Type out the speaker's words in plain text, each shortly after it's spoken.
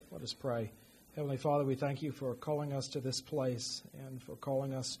Let us pray. Heavenly Father, we thank you for calling us to this place and for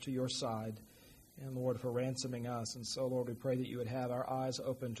calling us to your side, and Lord, for ransoming us. And so, Lord, we pray that you would have our eyes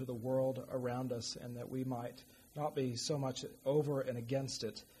open to the world around us and that we might not be so much over and against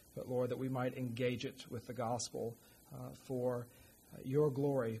it, but, Lord, that we might engage it with the gospel for your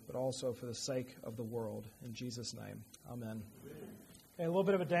glory, but also for the sake of the world. In Jesus' name, amen. Okay, a little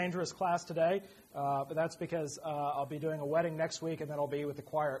bit of a dangerous class today, but that's because I'll be doing a wedding next week, and then I'll be with the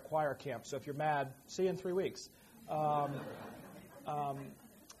choir at choir camp. So if you're mad, see you in 3 weeks.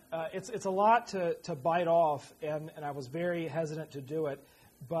 It's a lot to bite off, and I was very hesitant to do it,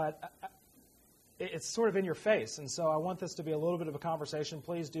 but it's sort of in your face, and so I want this to be a little bit of a conversation.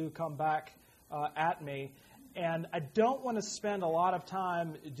 Please do come back at me. And I don't want to spend a lot of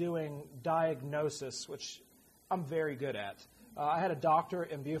time doing diagnosis, which I'm very good at. I had a doctor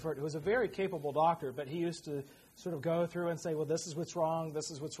in Beaufort who was a very capable doctor, but he used to sort of go through and say, well, this is what's wrong,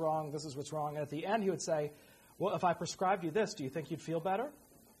 this is what's wrong, this is what's wrong. And at the end, he would say, well, if I prescribed you this, do you think you'd feel better?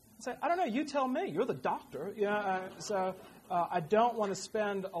 I'd say, I don't know, you tell me. You're the doctor. So I don't want to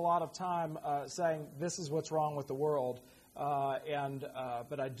spend a lot of time saying this is what's wrong with the world.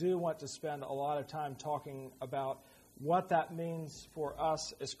 But I do want to spend a lot of time talking about what that means for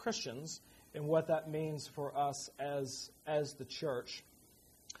us as Christians and what that means for us as the church.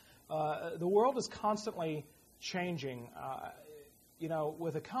 The world is constantly changing.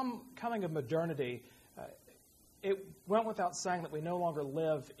 With the coming of modernity, it went without saying that we no longer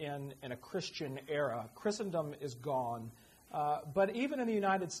live in a Christian era. Christendom is gone. But even in the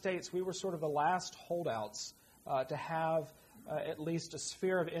United States, we were sort of the last holdouts to have at least a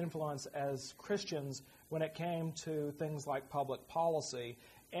sphere of influence as Christians when it came to things like public policy.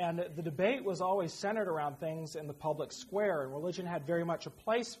 And the debate was always centered around things in the public square, and religion had very much a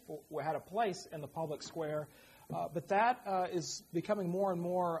place in the public square. But that is becoming more and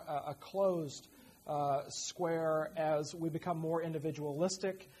more a closed square as we become more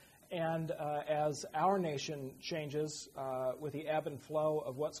individualistic and as our nation changes with the ebb and flow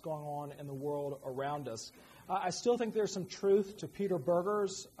of what's going on in the world around us. I still think there's some truth to Peter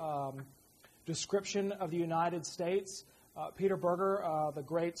Berger's description of the United States. Peter Berger, the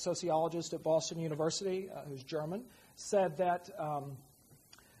great sociologist at Boston University, who's German, said that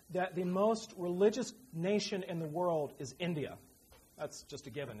the most religious nation in the world is India. That's just a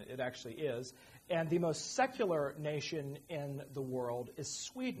given. It actually is. And the most secular nation in the world is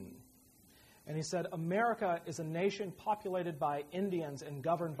Sweden. And he said, America is a nation populated by Indians and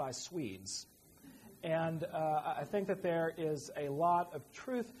governed by Swedes. And I think that there is a lot of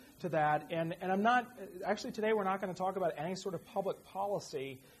truth to that. And I'm not, actually today we're not going to talk about any sort of public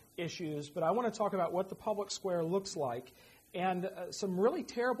policy issues, but I want to talk about what the public square looks like and some really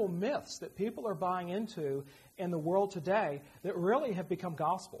terrible myths that people are buying into in the world today that really have become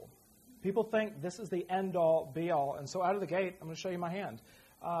gospel. People think this is the end-all, be-all. And so out of the gate, I'm going to show you my hand.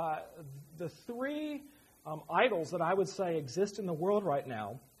 The three idols that I would say exist in the world right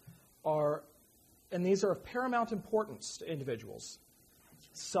now are, and these are of paramount importance to individuals,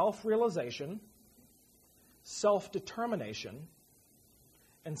 self-realization, self-determination,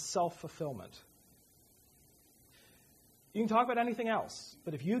 and self-fulfillment. You can talk about anything else,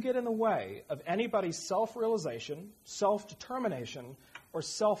 but if you get in the way of anybody's self-realization, self-determination, or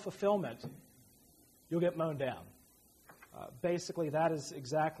self-fulfillment, you'll get mown down. Basically, that is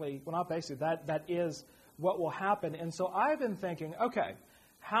exactly, well, not basically, that is what will happen. And so I've been thinking, okay,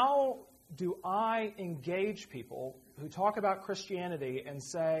 how do I engage people who talk about Christianity and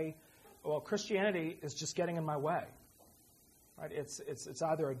say, well, Christianity is just getting in my way? Right? It's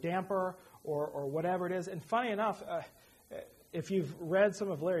either a damper or whatever it is. And funny enough, if you've read some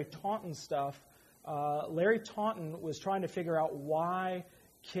of Larry Taunton's stuff, Larry Taunton was trying to figure out why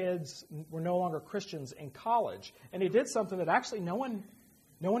kids were no longer Christians in college. And he did something that actually no one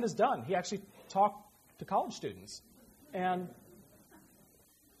has done. He actually talked to college students. And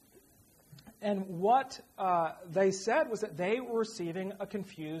what they said was that they were receiving a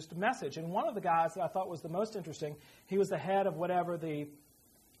confused message. And one of the guys that I thought was the most interesting, he was the head of whatever the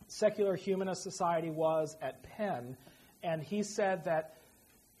Secular Humanist Society was at Penn. And he said that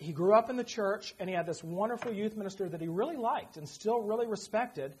he grew up in the church, and he had this wonderful youth minister that he really liked and still really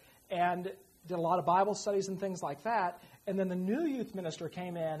respected, and did a lot of Bible studies and things like that. And then the new youth minister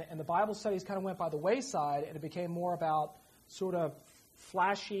came in, and the Bible studies kind of went by the wayside, and it became more about sort of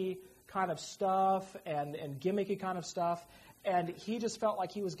flashy kind of stuff and gimmicky kind of stuff. And he just felt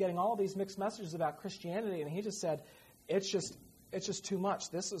like he was getting all these mixed messages about Christianity, and he just said, it's just too much.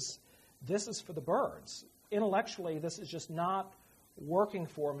 This is for the birds. Intellectually, this is just not working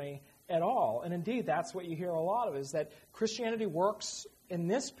for me. at all. And indeed, that's what you hear a lot of, is that Christianity works in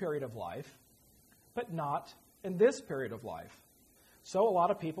this period of life, but not in this period of life. So a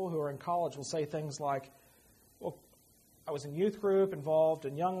lot of people who are in college will say things like, well, I was in youth group, involved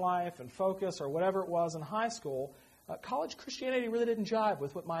in Young Life and Focus or whatever it was in high school. College Christianity really didn't jive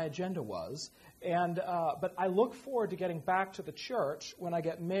with what my agenda was. But I look forward to getting back to the church when I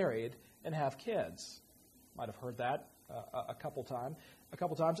get married and have kids. Might have heard that a couple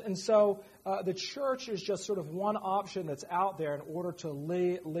times. And so the church is just sort of one option that's out there in order to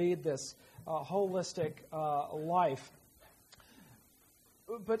lead this holistic life.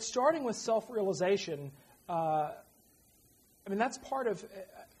 But starting with self-realization, that's part of,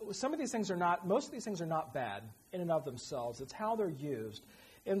 most of these things are not bad in and of themselves. It's how they're used.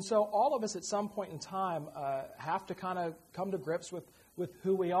 And so all of us at some point in time have to kind of come to grips with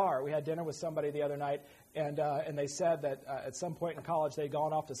who we are. We had dinner with somebody the other night, and they said that at some point in college they'd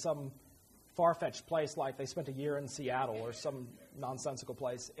gone off to some far-fetched place, like they spent a year in Seattle or some nonsensical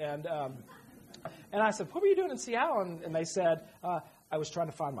place. And I said, what were you doing in Seattle? And they said, I was trying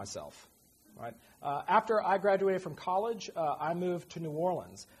to find myself. Right? After I graduated from college, I moved to New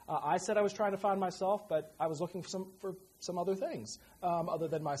Orleans. I said I was trying to find myself, but I was looking for some other things other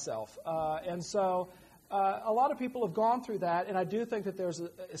than myself. And so a lot of people have gone through that, and I do think that there's,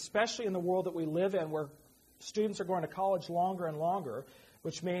 especially in the world that we live in, where students are going to college longer and longer,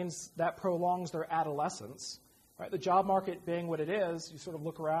 which means that prolongs their adolescence. Right? The job market being what it is, you sort of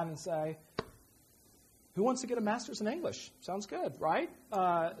look around and say, who wants to get a master's in English? Sounds good, right?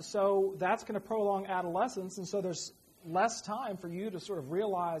 So that's going to prolong adolescence, and so there's less time for you to sort of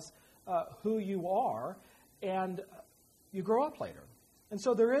realize who you are, and you grow up later. And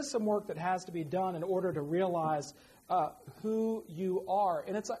so there is some work that has to be done in order to realize who you are,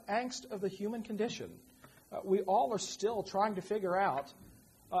 and it's an angst of the human condition. We all are still trying to figure out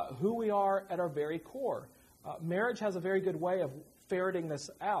who we are at our very core. Marriage has a very good way of ferreting this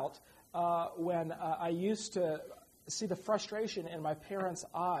out. When I used to see the frustration in my parents'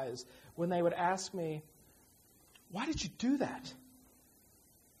 eyes when they would ask me, why did you do that?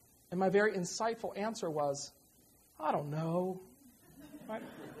 And my very insightful answer was, I don't know. Right?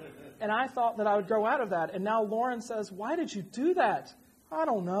 And I thought that I would grow out of that. And now Lauren says, why did you do that? I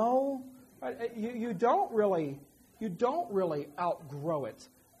don't know. Right? You don't really outgrow it.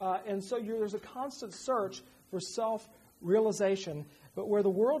 And so there's a constant search for self-realization. But where the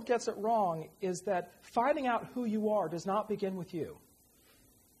world gets it wrong is that finding out who you are does not begin with you.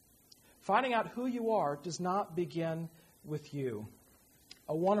 Finding out who you are does not begin with you.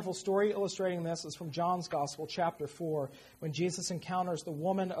 A wonderful story illustrating this is from John's Gospel, chapter 4, when Jesus encounters the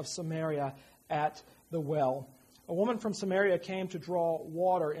woman of Samaria at the well. A woman from Samaria came to draw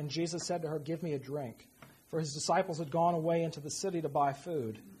water, and Jesus said to her, give me a drink. For his disciples had gone away into the city to buy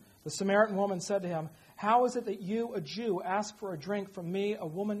food. The Samaritan woman said to him, how is it that you, a Jew, ask for a drink from me, a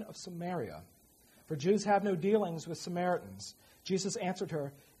woman of Samaria? For Jews have no dealings with Samaritans. Jesus answered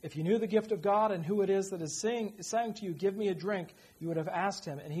her, if you knew the gift of God and who it is that is saying to you, give me a drink, you would have asked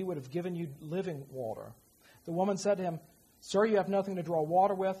him, and he would have given you living water. The woman said to him, sir, you have nothing to draw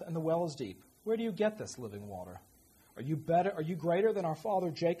water with, and the well is deep. Where do you get this living water? Are you greater than our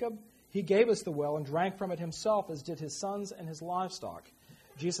father Jacob? He gave us the well and drank from it himself, as did his sons and his livestock.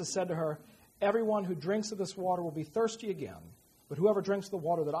 Jesus said to her, everyone who drinks of this water will be thirsty again, but whoever drinks the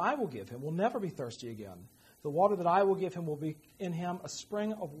water that I will give him will never be thirsty again. The water that I will give him will be in him a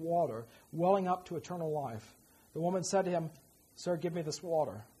spring of water welling up to eternal life. The woman said to him, sir, give me this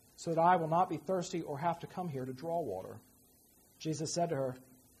water, so that I will not be thirsty or have to come here to draw water. Jesus said to her,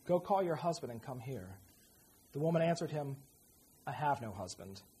 go call your husband and come here. The woman answered him, I have no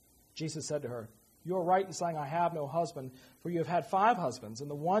husband. Jesus said to her, you are right in saying I have no husband, for you have had 5 husbands, and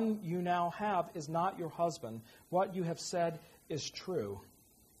the one you now have is not your husband. What you have said is true.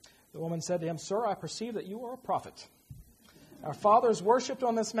 The woman said to him, sir, I perceive that you are a prophet. Our fathers worshipped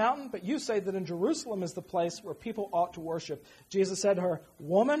on this mountain, but you say that in Jerusalem is the place where people ought to worship. Jesus said to her,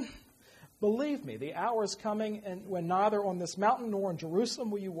 woman, believe me, the hour is coming and when neither on this mountain nor in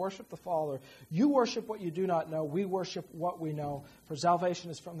Jerusalem will you worship the Father. You worship what you do not know. We worship what we know, for salvation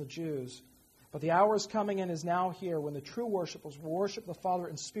is from the Jews. But the hour is coming and is now here when the true worshipers will worship the Father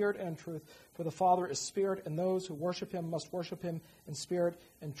in spirit and in truth. For the Father is spirit, and those who worship him must worship him in spirit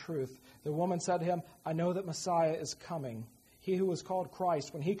and truth. The woman said to him, I know that Messiah is coming, he who is called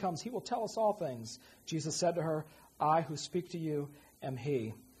Christ. When he comes, he will tell us all things. Jesus said to her, I who speak to you am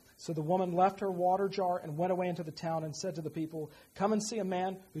he. So the woman left her water jar and went away into the town and said to the people, come and see a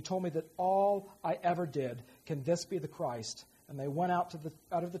man who told me that all I ever did. Can this be the Christ? And they went out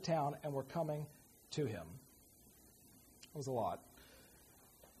of the town and were coming to him. It was a lot.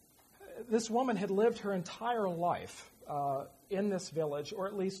 this woman had lived her entire life in this village, or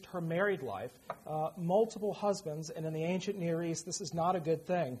at least her married life, multiple husbands, and in the ancient Near East, this is not a good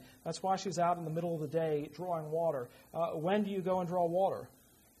thing. That's why she's out in the middle of the day drawing water. When do you go and draw water?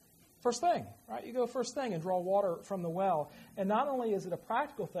 First thing, right? You go first thing and draw water from the well. And not only is it a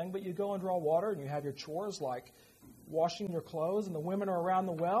practical thing, but you go and draw water and you have your chores like washing your clothes, and the women are around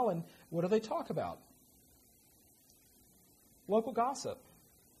the well, and what do they talk about? Local gossip.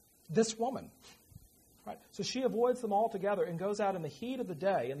 This woman. Right? So she avoids them altogether and goes out in the heat of the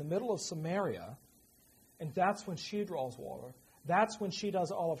day in the middle of Samaria, and that's when she draws water. That's when she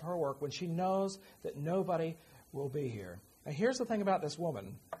does all of her work, when she knows that nobody will be here. Now here's the thing about this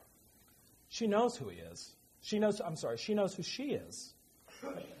woman. She knows who he is. She knows who she is.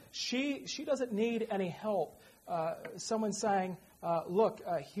 She doesn't need any help. Someone saying, look,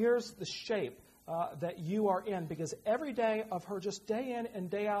 here's the shape that you are in, because every day of her just day in and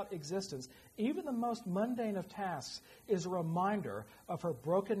day out existence, even the most mundane of tasks, is a reminder of her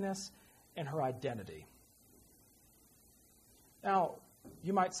brokenness and her identity. Now,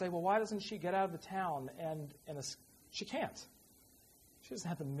 you might say, well, why doesn't she get out of the town? And she can't. She doesn't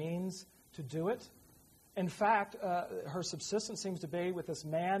have the means to do it. In fact, her subsistence seems to be with this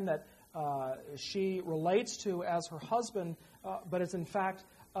man that she relates to as her husband, but is in fact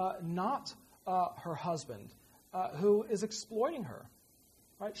not her husband, who is exploiting her.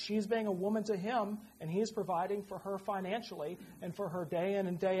 Right? She's being a woman to him, and he's providing for her financially and for her day in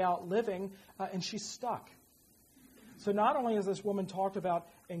and day out living, and she's stuck. So not only is this woman talked about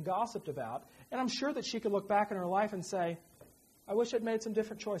and gossiped about, and I'm sure that she could look back in her life and say, I wish I'd made some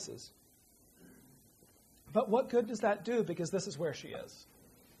different choices. But what good does that do? Because this is where she is.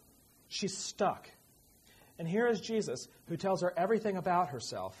 She's stuck. And here is Jesus, who tells her everything about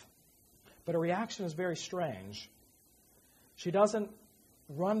herself. But her reaction is very strange. She doesn't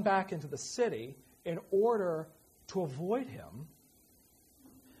run back into the city in order to avoid him.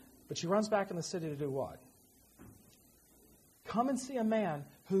 But she runs back in the city to do what? Come and see a man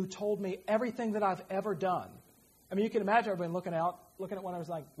who told me everything that I've ever done. I mean, you can imagine everybody looking at one, I was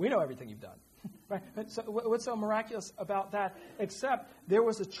like, we know everything you've done. Right? So what's so miraculous about that? Except there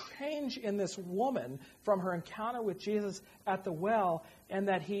was a change in this woman from her encounter with Jesus at the well, and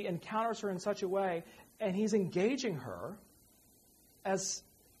that he encounters her in such a way, and he's engaging her as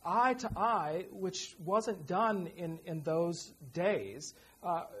eye to eye, which wasn't done in those days.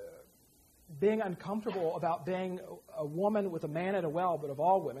 Being uncomfortable about being a woman with a man at a well, but of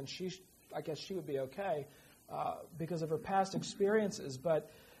all women, I guess she would be okay because of her past experiences,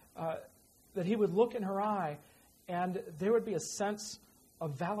 but that he would look in her eye and there would be a sense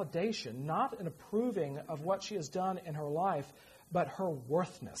of validation, not an approving of what she has done in her life, but her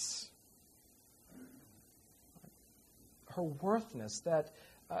worthness. Her worthness, that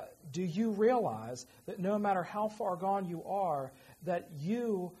do you realize that no matter how far gone you are, that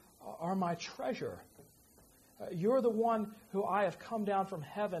you are my treasure? You're the one who I have come down from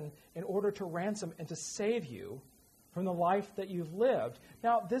heaven in order to ransom and to save you from the life that you've lived.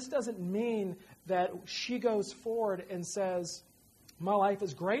 Now, this doesn't mean that she goes forward and says, my life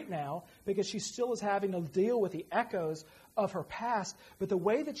is great now, because she still is having to deal with the echoes of her past. But the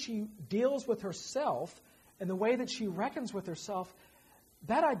way that she deals with herself and the way that she reckons with herself,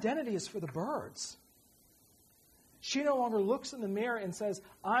 that identity is for the birds. She no longer looks in the mirror and says,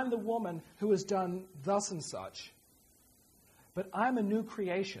 I'm the woman who has done thus and such, but I'm a new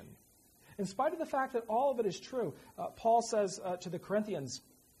creation. In spite of the fact that all of it is true, Paul says to the Corinthians,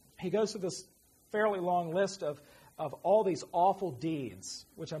 he goes through this fairly long list of all these awful deeds,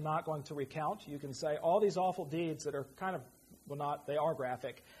 which I'm not going to recount. You can say all these awful deeds that are kind of, well, not, they are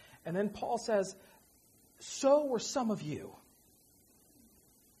graphic. And then Paul says, so were some of you.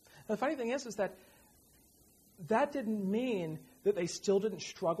 Now, the funny thing is that didn't mean that they still didn't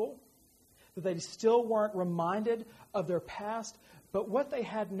struggle, that they still weren't reminded of their past, but what they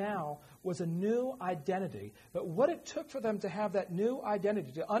had now was a new identity. But what it took for them to have that new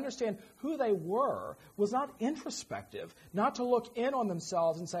identity, to understand who they were, was not introspective, not to look in on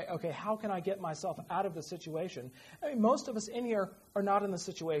themselves and say, okay, how can I get myself out of the situation? I mean, most of us in here are not in the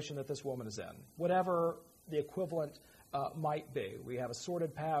situation that this woman is in, whatever the equivalent might be. We have a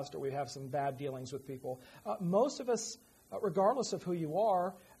sordid past, or we have some bad dealings with people. Most of us, regardless of who you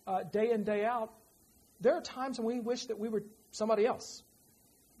are, day in, day out, there are times when we wish that we were somebody else.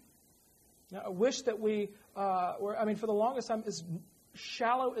 Now, I wish that we were, I mean, for the longest time, as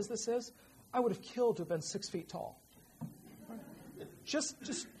shallow as this is, I would have killed to have been 6 feet tall. Just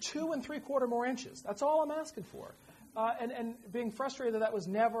 2 3/4 more inches. That's all I'm asking for. And being frustrated that was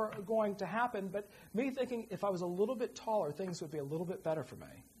never going to happen, but me thinking if I was a little bit taller, things would be a little bit better for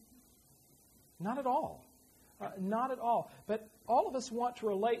me. Not at all. Not at all. But all of us want to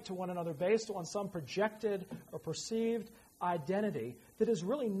relate to one another based on some projected or perceived identity that is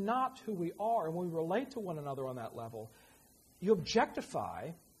really not who we are. And when we relate to one another on that level, you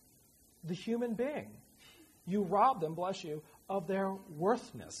objectify the human being. You rob them, bless you, of their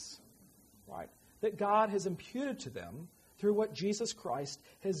worthness, right? That God has imputed to them through what Jesus Christ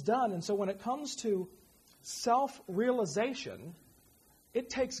has done. And so when it comes to self-realization, it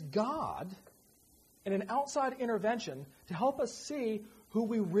takes God and an outside intervention to help us see who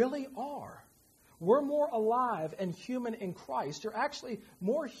we really are. We're more alive and human in Christ. You're actually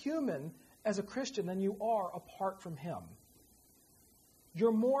more human as a Christian than you are apart from Him.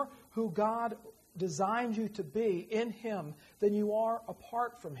 You're more who God designed you to be in Him than you are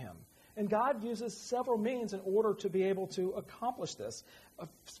apart from Him. And God uses several means in order to be able to accomplish this. Of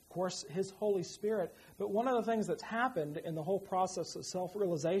course, His Holy Spirit. But one of the things that's happened in the whole process of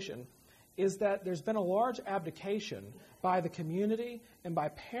self-realization is that there's been a large abdication by the community and by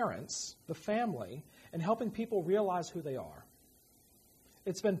parents, the family, in helping people realize who they are.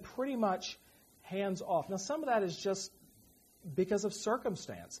 It's been pretty much hands off. Now, some of that is just because of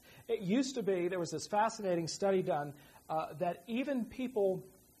circumstance. It used to be, there was this fascinating study done that even people,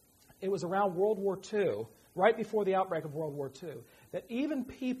 it was around World War II, right before the outbreak of World War II, that even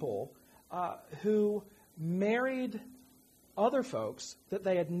people who married other folks that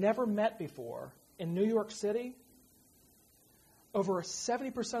they had never met before in New York City, over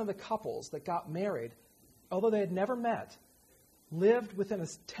 70% of the couples that got married, although they had never met, lived within a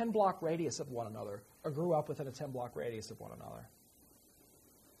 10-block radius of one another or grew up within a 10-block radius of one another.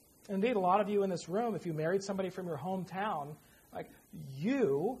 Indeed, a lot of you in this room, if you married somebody from your hometown, like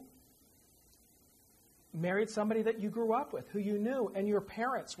you married somebody that you grew up with, who you knew, and your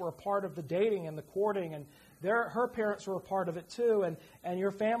parents were a part of the dating and the courting, and her parents were a part of it too, and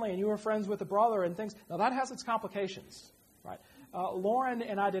your family, and you were friends with the brother and things. Now, that has its complications, right? Lauren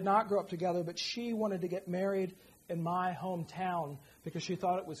and I did not grow up together, but she wanted to get married in my hometown because she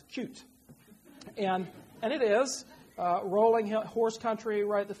thought it was cute. And it is, rolling horse country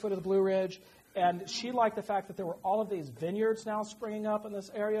right at the foot of the Blue Ridge. And she liked the fact that there were all of these vineyards now springing up in this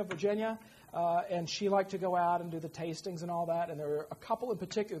area of Virginia. And she liked to go out and do the tastings and all that. And there were a couple in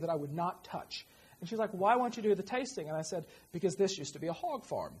particular that I would not touch. And she's like, why won't you do the tasting? And I said, because this used to be a hog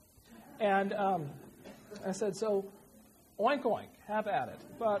farm. And I said, so oink, oink, have at it.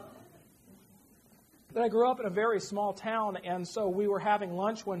 But I grew up in a very small town, and so we were having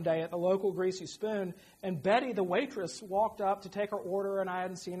lunch one day at the local Greasy Spoon, and Betty, the waitress, walked up to take her order, and I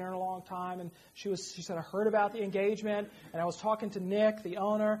hadn't seen her in a long time, and she said, I heard about the engagement, and I was talking to Nick, the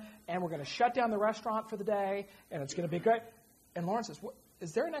owner, and we're going to shut down the restaurant for the day, and it's going to be great. And Lauren says,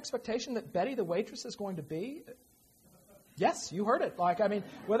 is there an expectation that Betty, the waitress, is going to be? Yes, you heard it.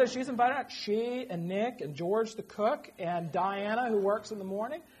 Whether she's invited or not, she and Nick and George, the cook, and Diana, who works in the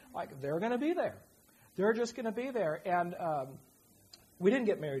morning, they're going to be there. They're just going to be there. And we didn't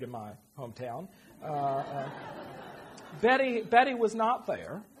get married in my hometown. Betty was not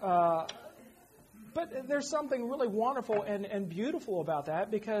there. But there's something really wonderful and beautiful about that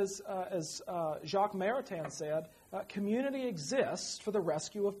because, as Jacques Maritain said, community exists for the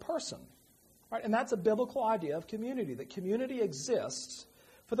rescue of person. Right? And that's a biblical idea of community, that community exists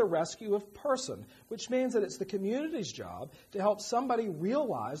for the rescue of person, which means that it's the community's job to help somebody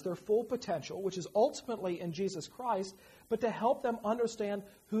realize their full potential, which is ultimately in Jesus Christ, but to help them understand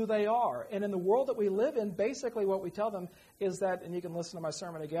who they are. And in the world that we live in, basically what we tell them is that, and you can listen to my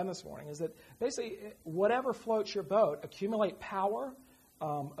sermon again this morning, is that basically whatever floats your boat, accumulate power,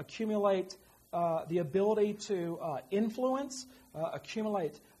 accumulate the ability to influence,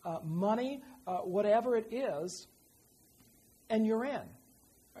 accumulate money, whatever it is, and you're in.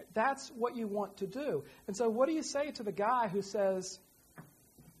 Right? That's what you want to do. And so what do you say to the guy who says,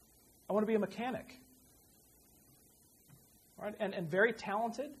 I want to be a mechanic? Right? And very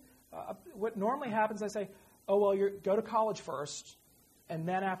talented. What normally happens, I say, oh, well, go to college first, and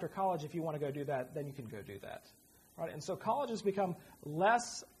then after college, if you want to go do that, then you can go do that. Right? And so college has become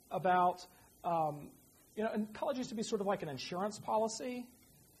less about, and college used to be sort of like an insurance policy.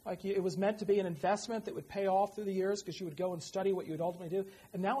 It was meant to be an investment that would pay off through the years because you would go and study what you would ultimately do.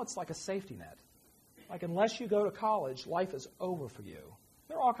 And now it's like a safety net. Unless you go to college, life is over for you.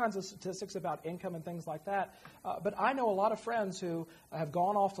 There are all kinds of statistics about income and things like that. But I know a lot of friends who have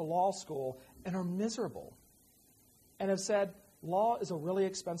gone off to law school and are miserable and have said, law is a really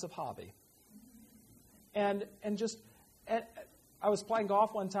expensive hobby. And I was playing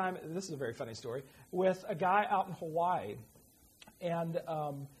golf one time, this is a very funny story, with a guy out in Hawaii. And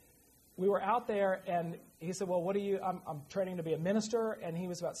we were out there, and he said, well, what are you, I'm training to be a minister, and he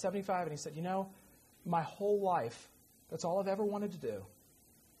was about 75, and he said, my whole life, that's all I've ever wanted to do,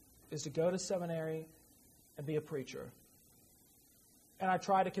 is to go to seminary and be a preacher. And I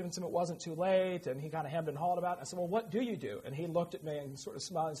tried to convince him it wasn't too late, and he kind of hemmed and hawed about it. I said, well, what do you do? And he looked at me and sort of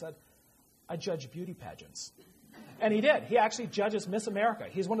smiled and said, I judge beauty pageants. And he did. He actually judges Miss America.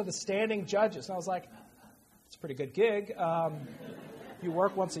 He's one of the standing judges. And I was like, it's a pretty good gig. You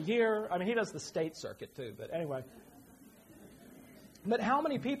work once a year. I mean, he does the state circuit too, but anyway. But how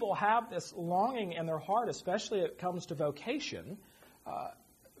many people have this longing in their heart, especially when it comes to vocation,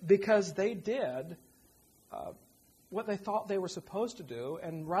 because they did what they thought they were supposed to do,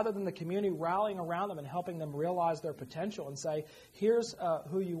 and rather than the community rallying around them and helping them realize their potential and say, here's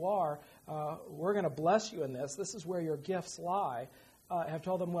who you are, we're going to bless you in this, this is where your gifts lie, have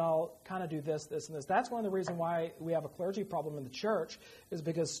told them, well, kind of do this, this, and this. That's one of the reasons why we have a clergy problem in the church, is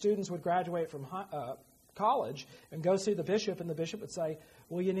because students would graduate from college and go see the bishop, and the bishop would say,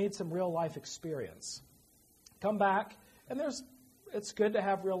 well, you need some real-life experience. Come back, and it's good to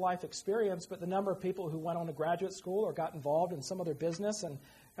have real-life experience, but the number of people who went on to graduate school or got involved in some other business and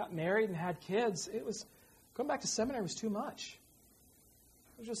got married and had kids, going back to seminary was too much.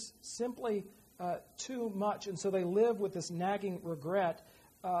 It was just simply too much, and so they live with this nagging regret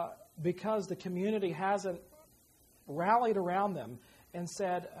because the community hasn't rallied around them and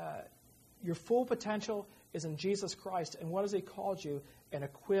said, your full potential is in Jesus Christ, and what has He called you and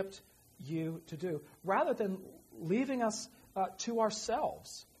equipped you to do, rather than leaving us to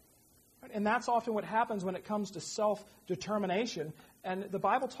ourselves. And that's often what happens when it comes to self-determination. And the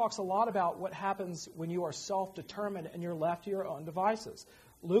Bible talks a lot about what happens when you are self-determined and you're left to your own devices.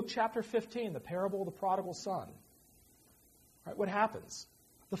 Luke chapter 15, the parable of the prodigal son. Right, what happens?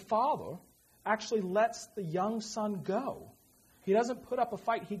 The father actually lets the young son go. He doesn't put up a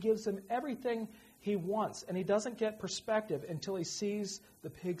fight. He gives him everything he wants, and he doesn't get perspective until he sees the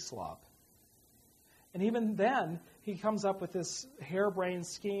pig slop. And even then, he comes up with this harebrained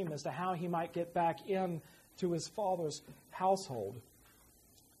scheme as to how he might get back in to his father's household.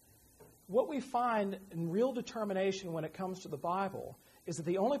 What we find in real determination when it comes to the Bible is that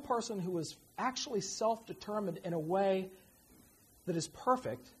the only person who is actually self-determined in a way that is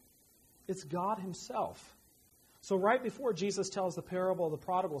perfect, it's God Himself. So right before Jesus tells the parable of the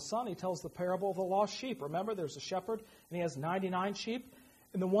prodigal son, He tells the parable of the lost sheep. Remember, there's a shepherd, and he has 99 sheep.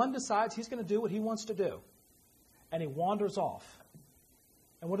 And the one decides he's going to do what he wants to do. And he wanders off.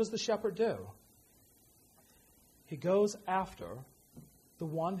 And what does the shepherd do? He goes after the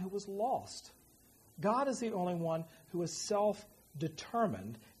one who was lost. God is the only one who is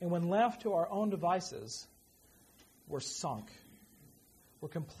self-determined. And when left to our own devices, we're sunk. We're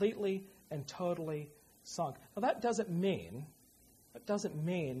completely and totally sunk. Now that doesn't mean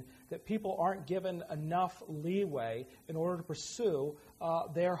that people aren't given enough leeway in order to pursue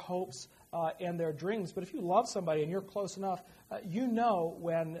their hopes and their dreams. But if you love somebody and you're close enough, you know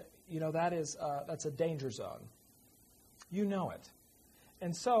when that's a danger zone. You know it.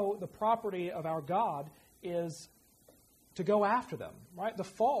 And so the property of our God is to go after them. Right? The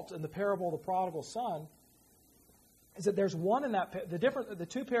fault in the parable of the prodigal son is that there's one in that. The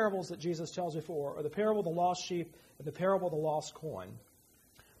two parables that Jesus tells before are the parable of the lost sheep and the parable of the lost coin.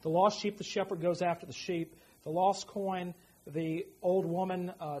 The lost sheep, the shepherd goes after the sheep. The lost coin, the old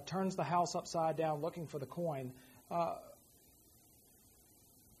woman turns the house upside down looking for the coin. But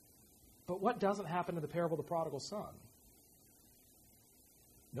what doesn't happen to the parable of the prodigal son?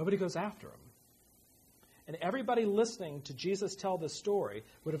 Nobody goes after him. And everybody listening to Jesus tell this story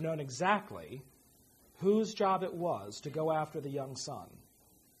would have known exactly whose job it was to go after the young son.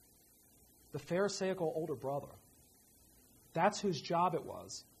 The Pharisaical older brother. That's whose job it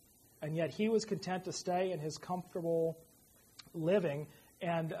was. And yet he was content to stay in his comfortable living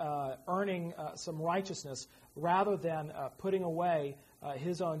and earning some righteousness rather than putting away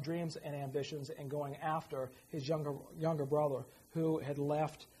his own dreams and ambitions and going after his younger brother who had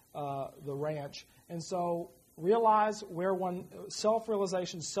left the ranch. And so realize where one,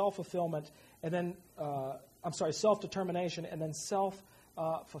 self-realization, self-fulfillment, and then, self-determination, and then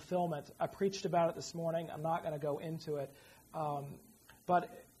self-fulfillment. I preached about it this morning. I'm not going to go into it. But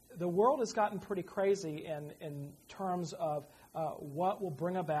the world has gotten pretty crazy in terms of what will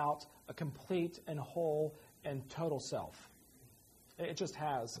bring about a complete and whole and total self. It just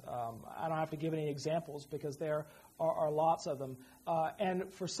has. I don't have to give any examples because there are lots of them.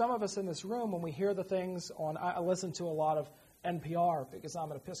 And for some of us in this room, when we hear the things on, I listen to a lot of NPR because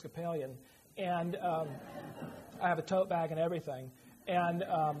I'm an Episcopalian, and I have a tote bag and everything. And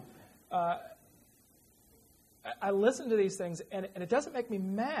I listen to these things, and it doesn't make me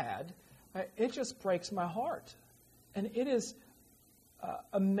mad It just breaks my heart. And it is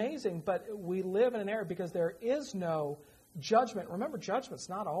amazing, but we live in an era because there is no judgment. Remember, judgment's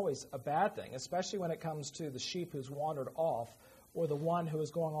not always a bad thing, especially when it comes to the sheep who's wandered off or the one who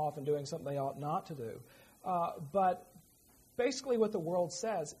is going off and doing something they ought not to do. But basically what the world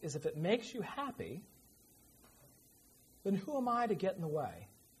says is if it makes you happy, then who am I to get in the way?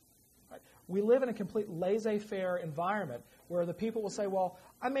 Right? We live in a complete laissez-faire environment where the people will say, well,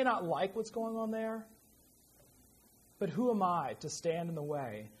 I may not like what's going on there, but who am I to stand in the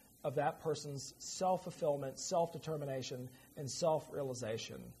way of that person's self-fulfillment, self-determination, and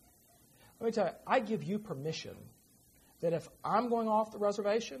self-realization? Let me tell you, I give you permission that if I'm going off the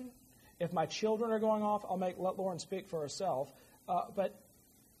reservation, if my children are going off, let Lauren speak for herself, but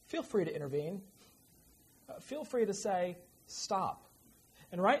feel free to intervene. Feel free to say, stop.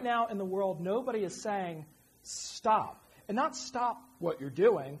 And right now in the world, nobody is saying, stop. And not stop what you're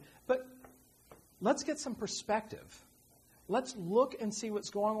doing, but let's get some perspective. Let's look and see what's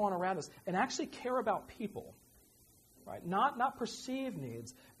going on around us and actually care about people. Right? Not perceived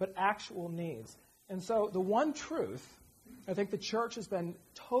needs, but actual needs. And so the one truth I think the church has been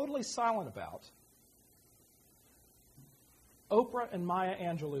totally silent about, Oprah and Maya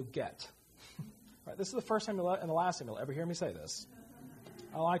Angelou get. Right, this is the first time and the last time you'll ever hear me say this.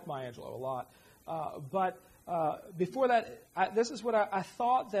 I like Maya Angelou a lot. But before that, this is what I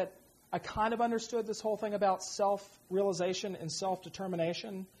thought that I kind of understood this whole thing about self-realization and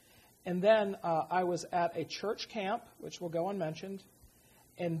self-determination. And then I was at a church camp, which will go unmentioned.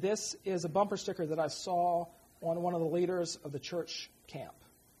 And this is a bumper sticker that I saw on one of the leaders of the church camp.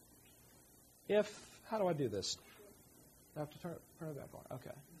 How do I do this? I have to turn it back on.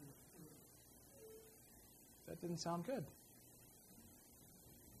 Okay. That didn't sound good.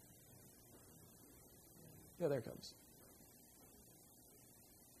 Yeah, there it comes.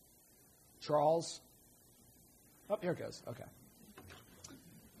 Charles. Oh, here it goes. Okay.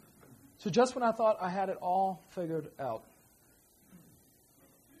 So just when I thought I had it all figured out,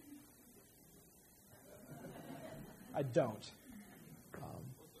 I don't.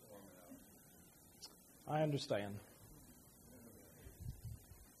 I understand.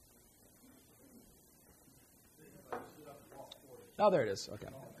 Oh, there it is. Okay.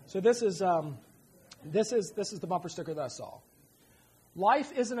 So this is the bumper sticker that I saw.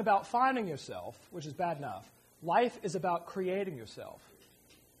 Life isn't about finding yourself, which is bad enough. Life is about creating yourself.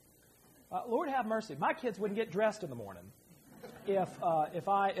 Lord have mercy. My kids wouldn't get dressed in the morning if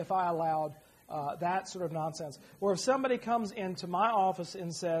I allowed that sort of nonsense. Or if somebody comes into my office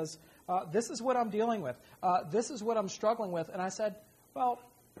and says, this is what I'm dealing with, this is what I'm struggling with, and I said, well,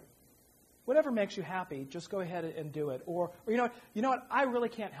 whatever makes you happy, just go ahead and do it. Or you know what, I really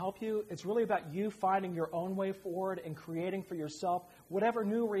can't help you. It's really about you finding your own way forward and creating for yourself whatever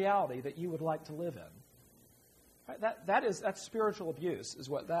new reality that you would like to live in. Right? That's spiritual abuse is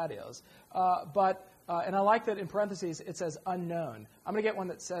what that is. And I like that in parentheses it says unknown. I'm going to get one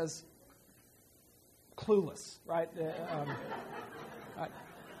that says clueless, right?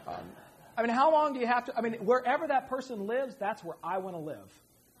 I mean, how long do you have to? I mean, wherever that person lives, that's where I want to live,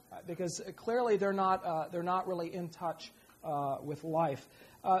 because clearly they're not really in touch with life.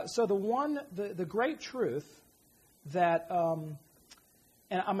 So the great truth that, and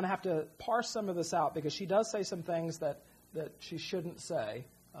I'm going to have to parse some of this out because she does say some things that she shouldn't say,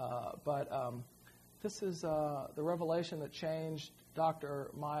 but this is the revelation that changed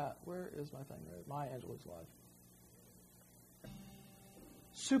Dr. Maya. Where is my thing? Maya Angelou's life.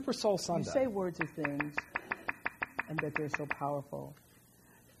 Super Soul Sunday. You say words of things, and that they're so powerful.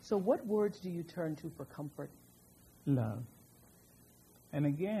 So what words do you turn to for comfort? Love. And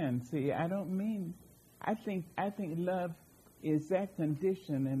again, see, I think love is that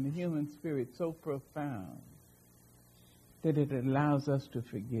condition in the human spirit so profound that it allows us to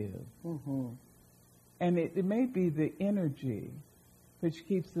forgive. Mm-hmm. And it may be the energy which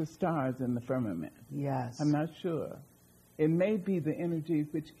keeps the stars in the firmament. Yes. I'm not sure. It may be the energy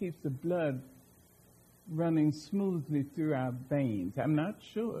which keeps the blood running smoothly through our veins. I'm not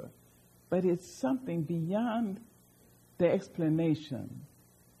sure. But it's something beyond the explanation.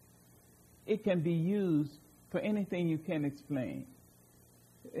 It can be used for anything you can explain,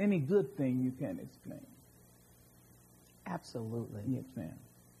 any good thing you can explain. Absolutely. Yes, ma'am.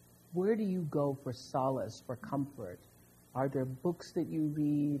 Where do you go for solace, for comfort? Are there books that you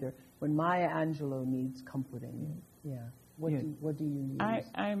read? Or when Maya Angelou needs comforting, yeah. What do you use?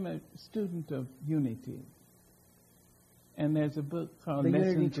 I'm a student of Unity. And there's a book called The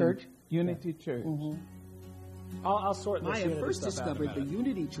Unity Church? Unity Church. Mm-hmm. I'll sort this Maya Unity first stuff out in a discovered the minute.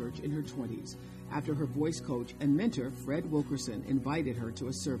 Unity Church in her 20s after her voice coach and mentor, Fred Wilkerson, invited her to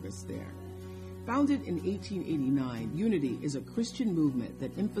a service there. Founded in 1889, Unity is a Christian movement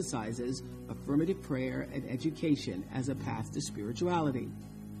that emphasizes affirmative prayer and education as a path to spirituality.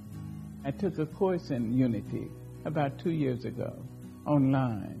 I took a course in Unity about 2 years ago,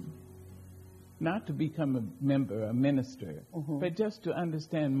 online. Not to become a member, a minister, but just to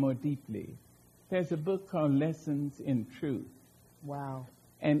understand more deeply. There's a book called Lessons in Truth. Wow.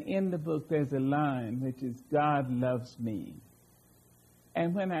 And in the book there's a line which is, God loves me.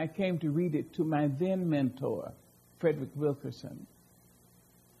 And when I came to read it to my then mentor, Frederick Wilkerson,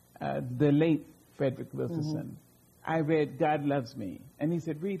 the late Frederick Wilkerson, I read, God loves me. And he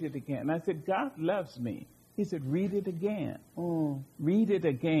said, read it again. I said, God loves me. He said, read it again. Read it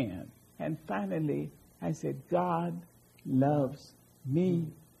again. And finally, I said, God loves me.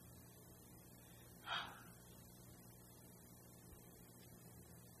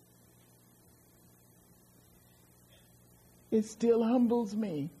 It still humbles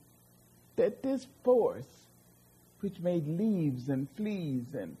me that this force, which made leaves and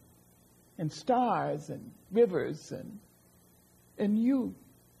fleas and stars and rivers and you,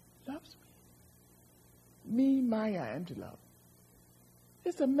 loves me. Me, Maya Angelou.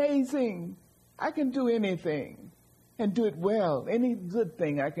 It's amazing. I can do anything and do it well. Any good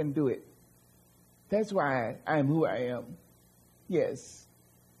thing, I can do it. That's why I'm who I am. Yes,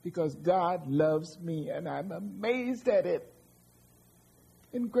 because God loves me and I'm amazed at it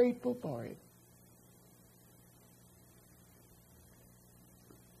and grateful for it.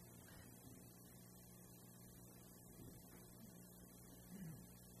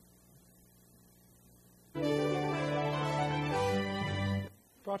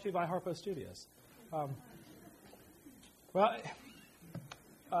 Brought to you by Harpo Studios.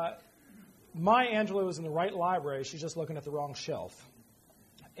 Maya Angelou is in the right library. She's just looking at the wrong shelf.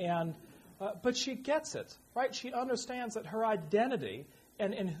 But she gets it, right? She understands that her identity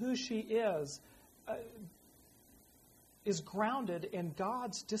and who she is grounded in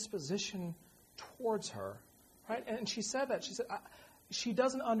God's disposition towards her, right? And she said that. She said she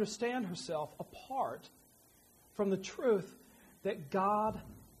doesn't understand herself apart from the truth that God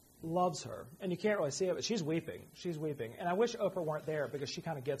loves her. And you can't really see it, but she's weeping. She's weeping. And I wish Oprah weren't there because she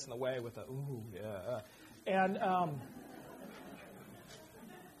kind of gets in the way with the, ooh, yeah. And,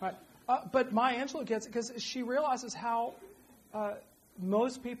 right. But Maya Angelou gets it because she realizes how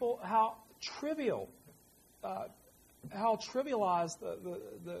most people, how trivialized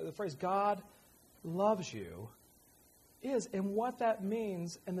the phrase God loves you is, and what that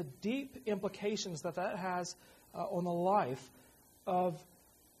means, and the deep implications that has on the life of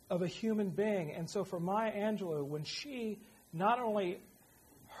a human being. And so for Maya Angelou, when she not only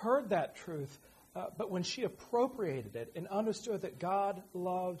heard that truth, but when she appropriated it and understood that God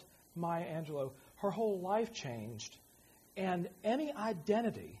loved Maya Angelou, her whole life changed. And any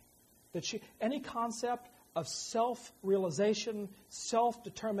identity any concept of self-realization,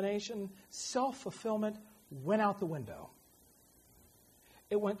 self-determination, self-fulfillment went out the window.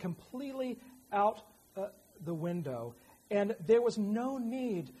 It went completely out the window. And there was no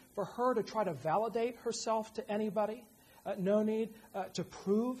need for her to try to validate herself to anybody, no need to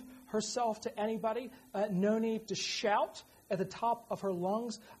prove herself to anybody, no need to shout at the top of her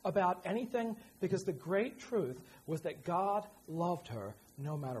lungs about anything, because the great truth was that God loved her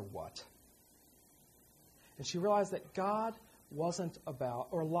no matter what. And she realized that God wasn't about,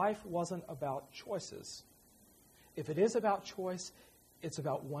 or life wasn't about choices. If it is about choice, it's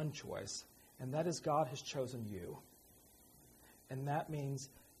about one choice, and that is God has chosen you. And that means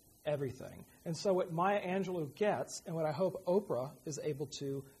everything. And so what Maya Angelou gets, and what I hope Oprah is able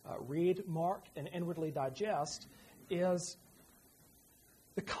to read, mark, and inwardly digest, is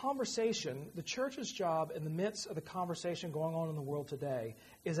the conversation, the church's job in the midst of the conversation going on in the world today,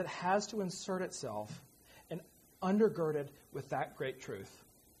 is it has to insert itself and undergirded with that great truth.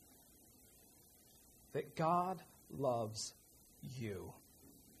 That God loves you.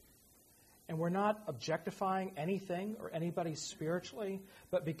 And we're not objectifying anything or anybody spiritually,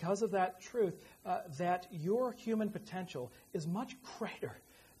 but because of that truth, that your human potential is much greater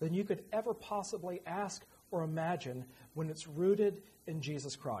than you could ever possibly ask or imagine when it's rooted in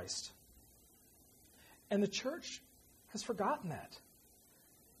Jesus Christ. And the church has forgotten that.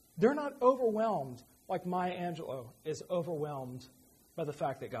 They're not overwhelmed like Maya Angelou is overwhelmed by the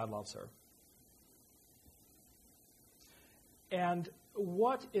fact that God loves her. And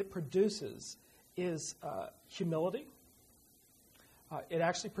what it produces is humility. It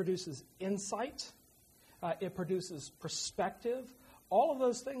actually produces insight. It produces perspective all of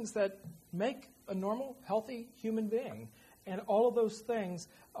those things that make a normal, healthy human being. And all of those things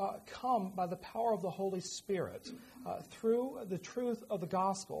come by the power of the Holy Spirit through the truth of the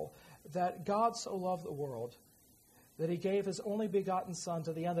gospel that God so loved the world that he gave his only begotten Son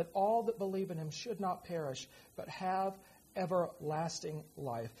to the end that all that believe in him should not perish but have everlasting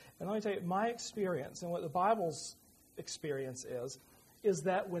life. And let me tell you, my experience and what the Bible's experience is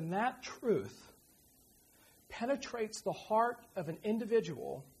that when that truth penetrates the heart of an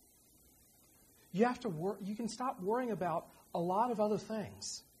individual, you can stop worrying about a lot of other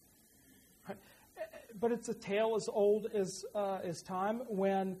things. Right? But it's a tale as old as time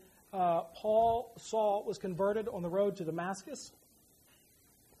when Saul was converted on the road to Damascus.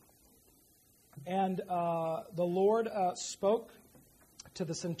 And the Lord spoke to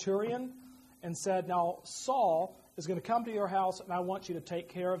the centurion and said, now Saul is going to come to your house and I want you to take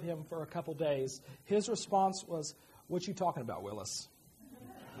care of him for a couple days. His response was, what you talking about, Willis?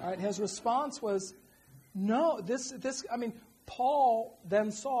 All right, his response was, no, Paul,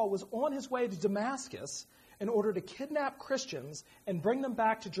 then Saul, was on his way to Damascus in order to kidnap Christians and bring them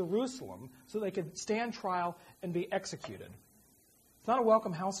back to Jerusalem so they could stand trial and be executed. It's not a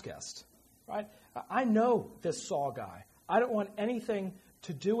welcome house guest, right? I know this Saul guy. I don't want anything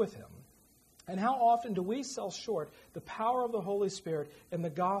to do with him. And how often do we sell short the power of the Holy Spirit in the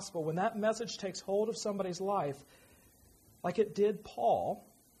gospel when that message takes hold of somebody's life, like it did Paul?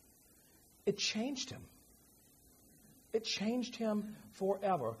 It changed him. It changed him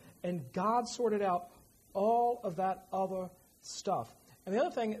forever. And God sorted out all of that other stuff. And the other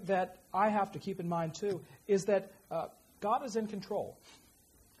thing that I have to keep in mind, too, is that God is in control.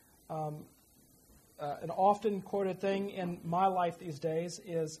 An often quoted thing in my life these days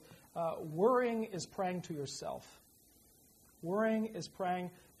is worrying is praying to yourself. Worrying is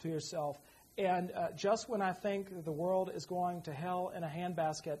praying to yourself. And just when I think the world is going to hell in a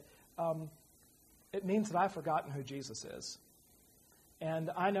handbasket, it means that I've forgotten who Jesus is.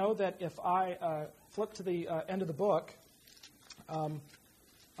 And I know that if I flip to the end of the book,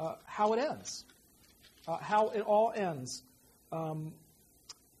 how it ends, how it all ends,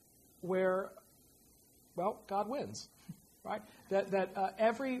 where, well, God wins, right? That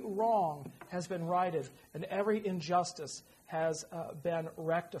every wrong has been righted and every injustice has been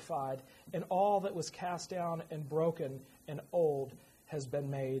rectified, and all that was cast down and broken and old has been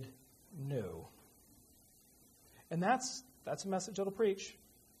made new. And that's a message that'll preach.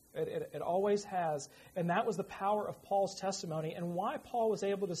 It always has. And that was the power of Paul's testimony and why Paul was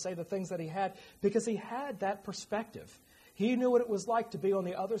able to say the things that he had, because he had that perspective. He knew what it was like to be on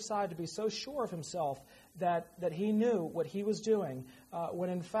the other side, to be so sure of himself that he knew what he was doing, when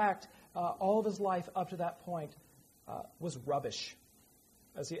in fact all of his life up to that point was rubbish.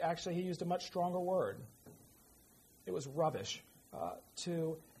 He used a much stronger word. It was rubbish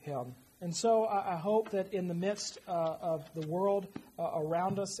to him. And so I hope that in the midst of the world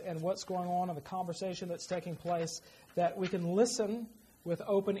around us and what's going on and the conversation that's taking place, that we can listen with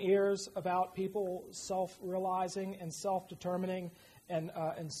open ears about people self-realizing and self-determining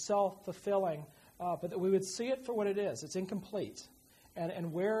and self-fulfilling, but that we would see it for what it is. It's incomplete.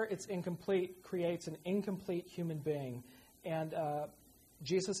 And where it's incomplete creates an incomplete human being. And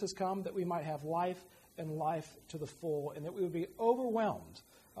Jesus has come that we might have life and life to the full, and that we would be overwhelmed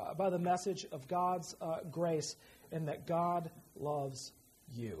by the message of God's grace and that God loves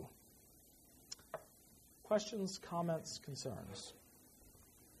you. Questions, comments, concerns?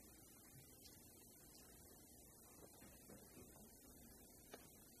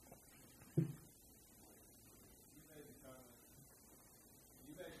 You made the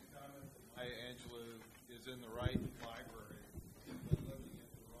comment that Maya Angelou is in the right library, but looking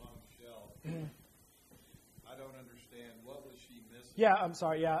at the wrong shelf. I don't understand. What was she missing? Yeah, I'm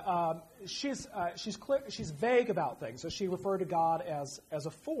sorry. Yeah, she's clear. She's vague about things. So she referred to God as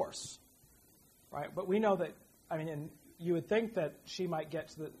a force, right? But we know that. I mean, and you would think that she might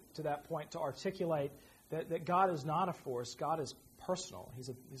get to that point to articulate that God is not a force. God is personal.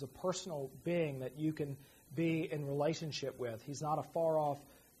 He's a personal being that you can be in relationship with. He's not a far off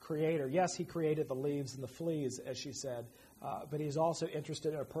creator. Yes, he created the leaves and the fleas, as she said, but he's also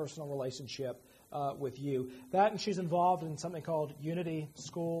interested in a personal relationship with you. That, and she's involved in something called Unity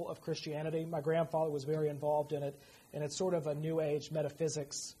School of Christianity. My grandfather was very involved in it, and it's sort of a New Age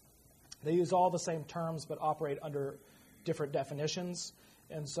metaphysics. They use all the same terms but operate under different definitions.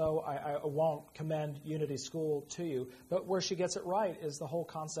 And so I won't commend Unity School to you. But where she gets it right is the whole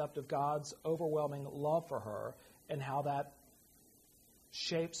concept of God's overwhelming love for her and how that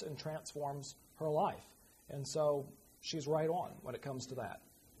shapes and transforms her life. And so she's right on when it comes to that.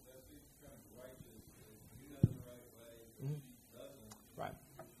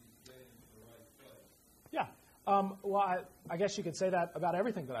 Well, I guess you could say that about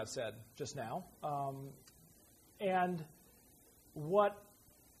everything that I've said just now. And what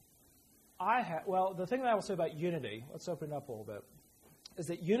the thing that I will say about unity, let's open it up a little bit, is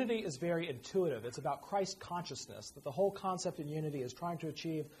that unity is very intuitive. It's about Christ consciousness, that the whole concept in unity is trying to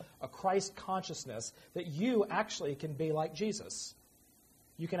achieve a Christ consciousness, that you actually can be like Jesus.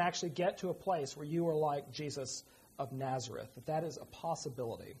 You can actually get to a place where you are like Jesus of Nazareth, that is a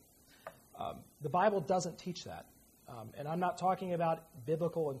possibility. The Bible doesn't teach that. And I'm not talking about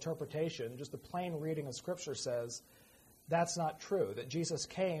biblical interpretation. Just the plain reading of Scripture says that's not true, that Jesus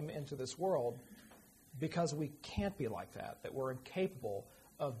came into this world because we can't be like that we're incapable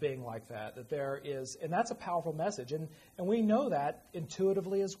of being like that there is, and that's a powerful message. And we know that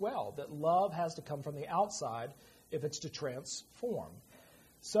intuitively as well, that love has to come from the outside if it's to transform.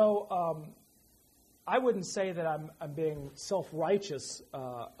 So I wouldn't say that I'm being self-righteous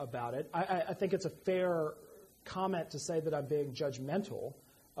about it. I think it's a fair comment to say that I'm being judgmental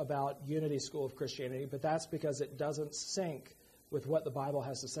about Unity School of Christianity, but that's because it doesn't sync with what the Bible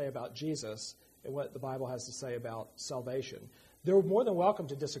has to say about Jesus and what the Bible has to say about salvation. They're more than welcome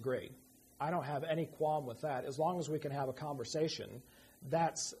to disagree. I don't have any qualm with that. As long as we can have a conversation,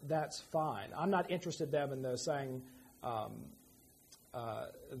 that's fine. I'm not interested in them in those saying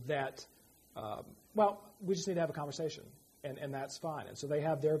we just need to have a conversation, and that's fine. And so they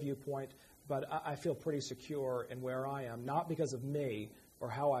have their viewpoint, but I feel pretty secure in where I am, not because of me or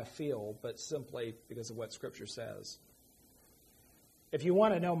how I feel, but simply because of what Scripture says. If you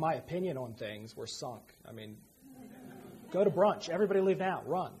want to know my opinion on things, we're sunk. I mean, go to brunch. Everybody leave now.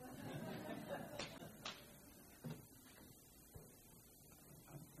 Run.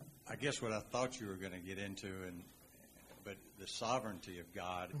 I guess what I thought you were going to get into, but the sovereignty of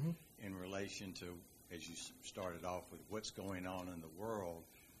God in relation to, as you started off with, what's going on in the world.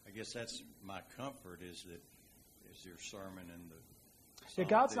 I guess that's my comfort is your sermon and the. Yeah,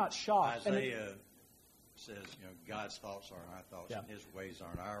 God's not shocked. Isaiah says, God's thoughts aren't our thoughts, and His ways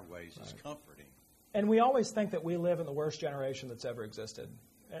aren't our ways. It's comforting. And we always think that we live in the worst generation that's ever existed,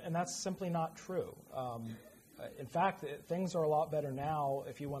 and that's simply not true. In fact, things are a lot better now,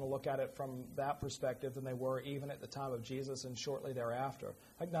 if you want to look at it from that perspective, than they were even at the time of Jesus and shortly thereafter.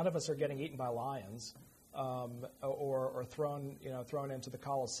 Like, none of us are getting eaten by lions or thrown into the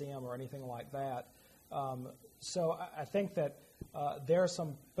Colosseum or anything like that. So I think that there are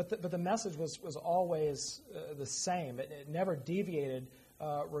some, but the message was always the same. It never deviated,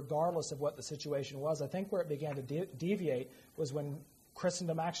 regardless of what the situation was. I think where it began to deviate was when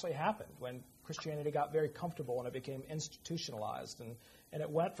Christendom actually happened, when Christianity got very comfortable and it became institutionalized, and it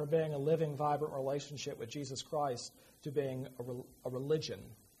went from being a living, vibrant relationship with Jesus Christ to being a religion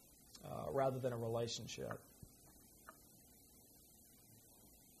rather than a relationship.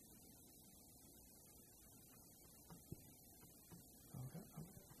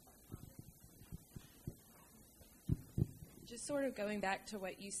 Just sort of going back to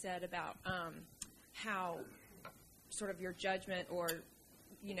what you said about how sort of your judgment or,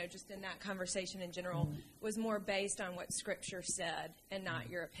 just in that conversation in general was more based on what Scripture said and not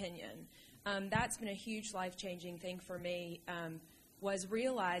your opinion. That's been a huge life-changing thing for me, was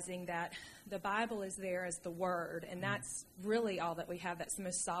realizing that the Bible is there as the Word, and that's really all that we have. That's the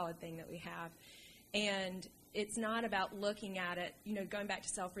most solid thing that we have. And it's not about looking at it, going back to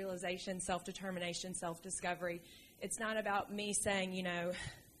self-realization, self-determination, self-discovery. It's not about me saying,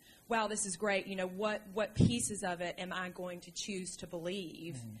 wow, this is great. What pieces of it am I going to choose to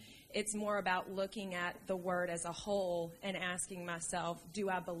believe? It's more about looking at the Word as a whole and asking myself, do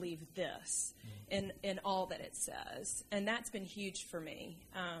I believe this in all that it says? And that's been huge for me.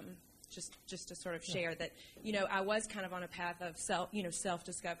 Just to sort of share that, I was kind of on a path of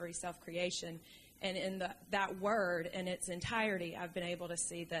self-discovery, self-creation, and in that Word in its entirety, I've been able to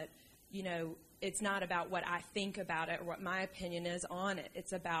see that, it's not about what I think about it or what my opinion is on it.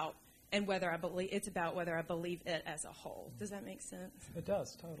 It's about whether I believe it as a whole. Does that make sense? It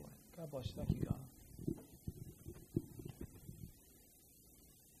does, totally. God bless you. Thank you, Donna.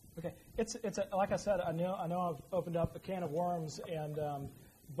 Okay, it's like I said, I know I've opened up a can of worms,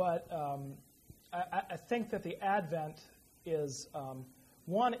 but I think that the Advent is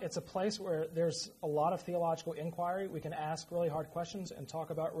one. It's a place where there's a lot of theological inquiry. We can ask really hard questions and talk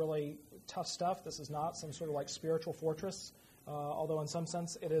about really tough stuff. This is not some sort of like spiritual fortress, although in some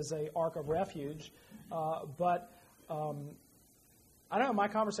sense it is a ark of refuge. But I don't know, my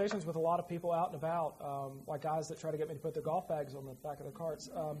conversations with a lot of people out and about, like guys that try to get me to put their golf bags on the back of their carts,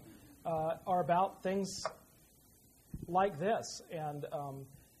 are about things like this. And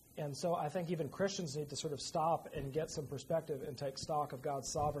so I think even Christians need to sort of stop and get some perspective and take stock of God's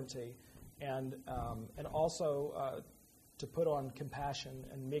sovereignty and also to put on compassion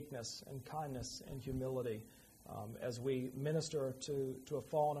and meekness and kindness and humility as we minister to a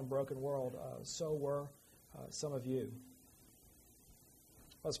fallen and broken world. So were some of you.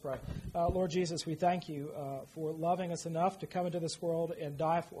 Let's pray. Lord Jesus, we thank you for loving us enough to come into this world and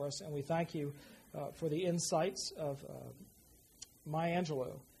die for us, and we thank you for the insights of Maya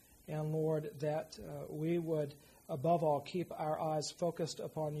Angelou. And Lord, that we would, above all, keep our eyes focused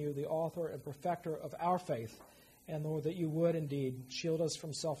upon you, the author and perfecter of our faith. And Lord, that you would indeed shield us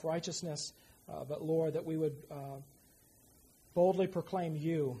from self-righteousness, but Lord, that we would boldly proclaim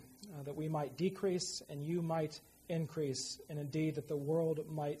you, that we might decrease and you might increase, and indeed that the world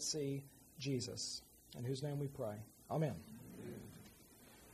might see Jesus, in whose name we pray. Amen.